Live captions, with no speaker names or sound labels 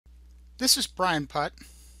This is Brian Putt.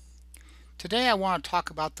 Today I want to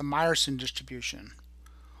talk about the Meyerson distribution.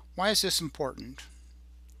 Why is this important?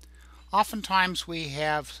 Oftentimes we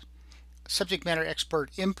have subject matter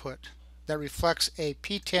expert input that reflects a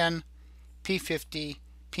P10, P50,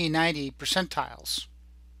 P90 percentiles.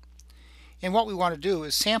 And what we want to do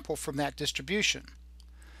is sample from that distribution.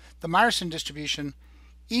 The Meyerson distribution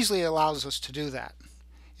easily allows us to do that.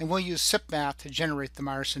 And we'll use SIPmath to generate the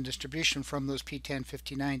Meyerson distribution from those P10,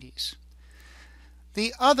 50, 90s.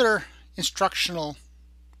 The other instructional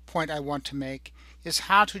point I want to make is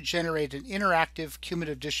how to generate an interactive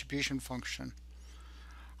cumulative distribution function.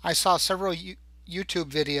 I saw several YouTube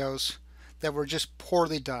videos that were just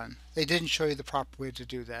poorly done. They didn't show you the proper way to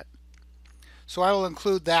do that. So I will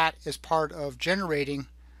include that as part of generating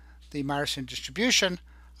the Meyerson distribution,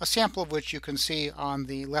 a sample of which you can see on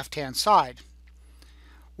the left-hand side,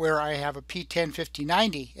 where I have a P10, 50,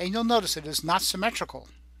 90, and you'll notice it is not symmetrical.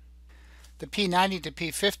 The P90 to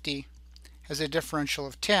P50 has a differential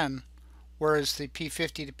of 10, whereas the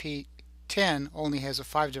P50 to P10 only has a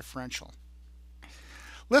 5 differential.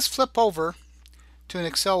 Let's flip over to an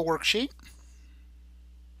Excel worksheet.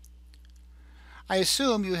 I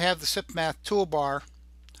assume you have the SIPmath toolbar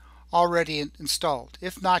already installed.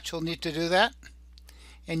 If not, you'll need to do that,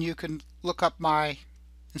 and you can look up my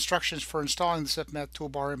instructions for installing the SIPmath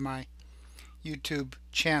toolbar in my YouTube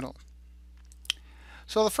channel.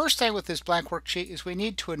 So the first thing with this blank worksheet is we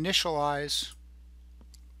need to initialize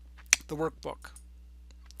the workbook.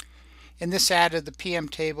 And this added the PM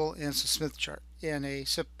table and some Smith chart and a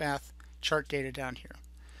SIPmath chart data down here.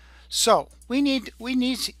 So we need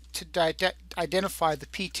to identify the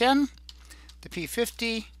P10, the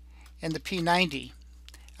P50, and the P90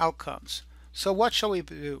 outcomes. So what shall we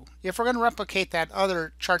do? If we're going to replicate that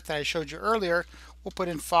other chart that I showed you earlier, we'll put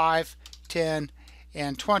in 5, 10,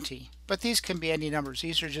 and 20. But these can be any numbers.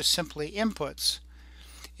 These are just simply inputs,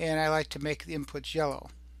 and I like to make the inputs yellow.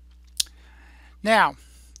 Now,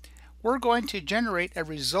 we're going to generate a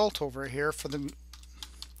result over here for the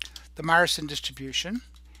Meyerson distribution.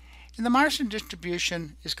 And the Meyerson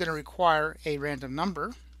distribution is going to require a random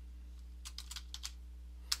number.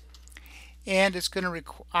 And it's going to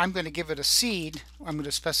I'm going to give it a seed. I'm going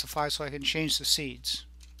to specify so I can change the seeds.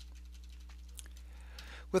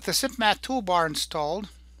 With the SIPmath toolbar installed,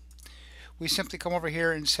 we simply come over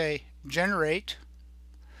here and say generate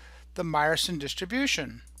the Meyerson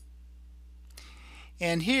distribution.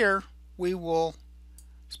 And here we will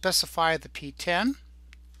specify the P10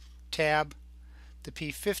 tab, the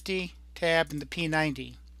P50 tab, and the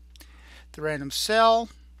P90. The random cell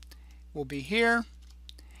will be here,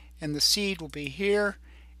 and the seed will be here,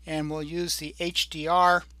 and we'll use the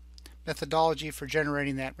HDR methodology for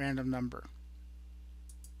generating that random number.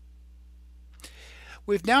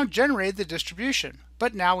 We've now generated the distribution,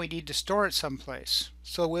 but now we need to store it someplace.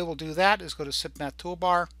 So we will do that is go to SIPmath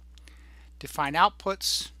toolbar, define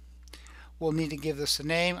outputs. We'll need to give this a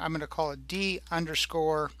name. I'm going to call it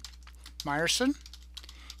D_Myerson.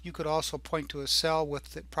 You could also point to a cell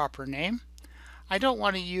with the proper name. I don't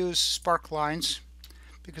want to use spark lines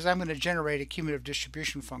because I'm going to generate a cumulative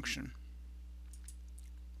distribution function.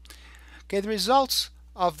 Okay, the results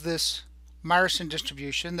of this Meyerson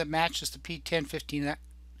distribution that matches the P10, 50,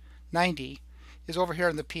 90 is over here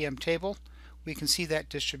in the PM table. We can see that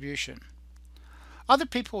distribution. Other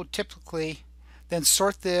people would typically then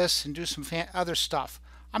sort this and do some other stuff.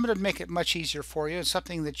 I'm going to make it much easier for you. It's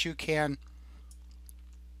something that you can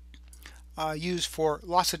use for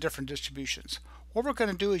lots of different distributions. What we're going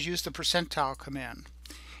to do is use the percentile command.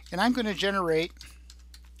 And I'm going to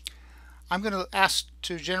ask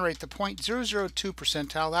to generate the 0.002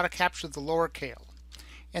 percentile. That'll capture the lower scale.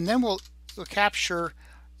 And then we'll capture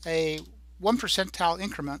a 1 percentile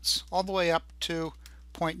increments all the way up to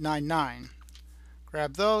 0.99.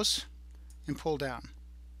 Grab those and pull down.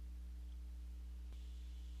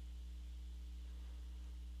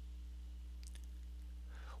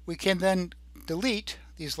 We can then delete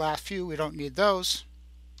these last few. We don't need those.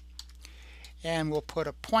 And we'll put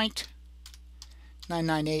a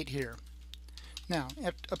 0.998 here. Now,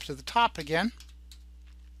 up to the top again,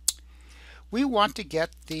 we want to get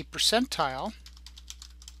the percentile,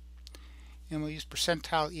 and we'll use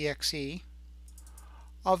percentile exe,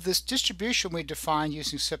 of this distribution we defined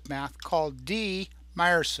using SIPmath called D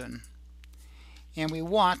Myerson. And we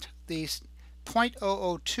want the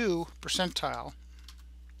 0.002 percentile.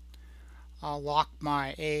 I'll lock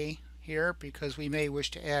my A here because we may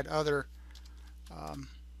wish to add other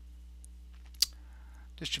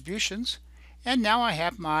distributions. And now I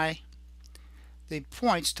have the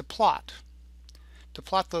points to plot. To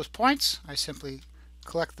plot those points, I simply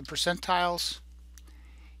collect the percentiles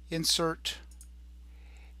insert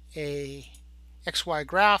a XY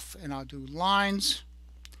graph, and I'll do lines.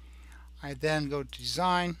 I then go to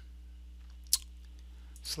design,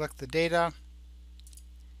 select the data,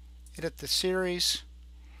 edit the series,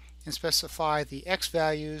 and specify the X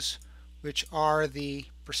values, which are the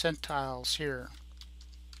percentiles here.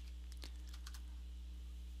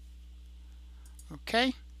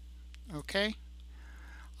 Okay.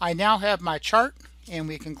 I now have my chart, and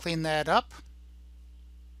we can clean that up.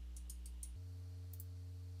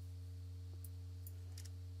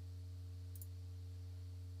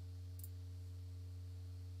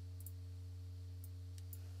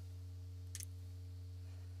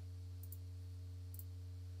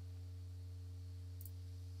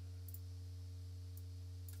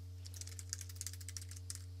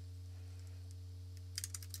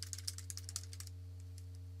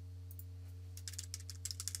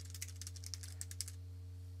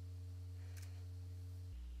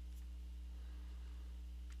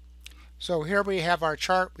 So here we have our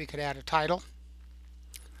chart. We could add a title,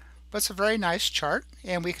 but it's a very nice chart,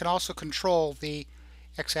 and we can also control the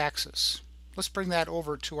x-axis. Let's bring that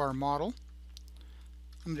over to our model.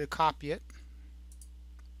 I'm going to copy it,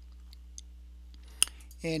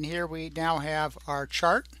 and here we now have our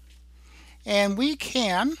chart, and we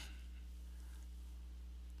can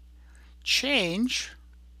change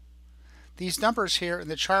these numbers here,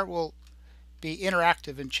 and the chart will be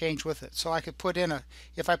interactive and change with it. So I could put in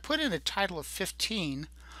if I put in a title of 15,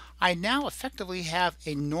 I now effectively have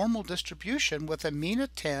a normal distribution with a mean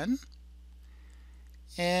of 10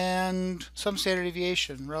 and some standard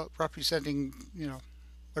deviation representing,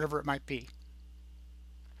 whatever it might be.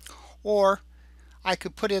 Or I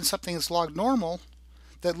could put in something that's log normal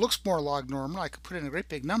that looks more log normal. I could put in a great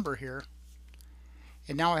big number here,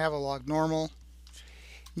 and now I have a log normal.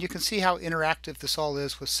 And you can see how interactive this all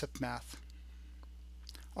is with SIPMath.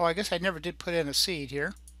 Oh, I guess I never did put in a seed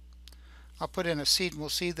here. I'll put in a seed, and we'll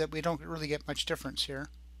see that we don't really get much difference here.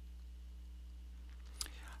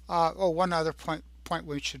 One other point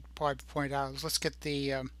we should probably point out is let's get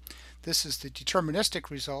the this is the deterministic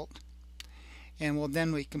result, and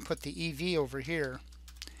then we can put the EV over here,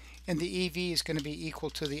 and the EV is going to be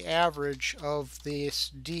equal to the average of this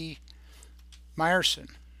D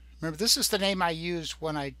Myerson. Remember, this is the name I used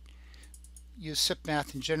when I used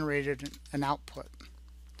SIPMath and generated an output.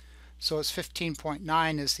 So it's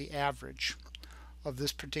 15.9 is the average of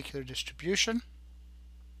this particular distribution.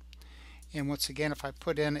 And once again, if I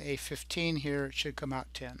put in a 15 here, it should come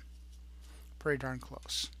out 10. Pretty darn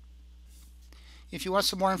close. If you want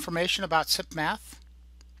some more information about SIPMath,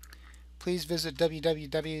 please visit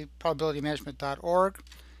www.probabilitymanagement.org.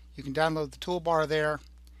 You can download the toolbar there.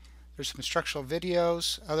 There's some instructional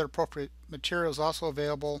videos, other appropriate materials also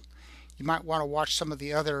available. You might want to watch some of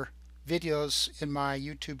the other videos in my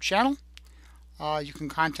YouTube channel. You can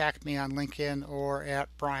contact me on LinkedIn or at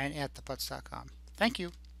brian@theputz.com. Thank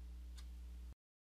you.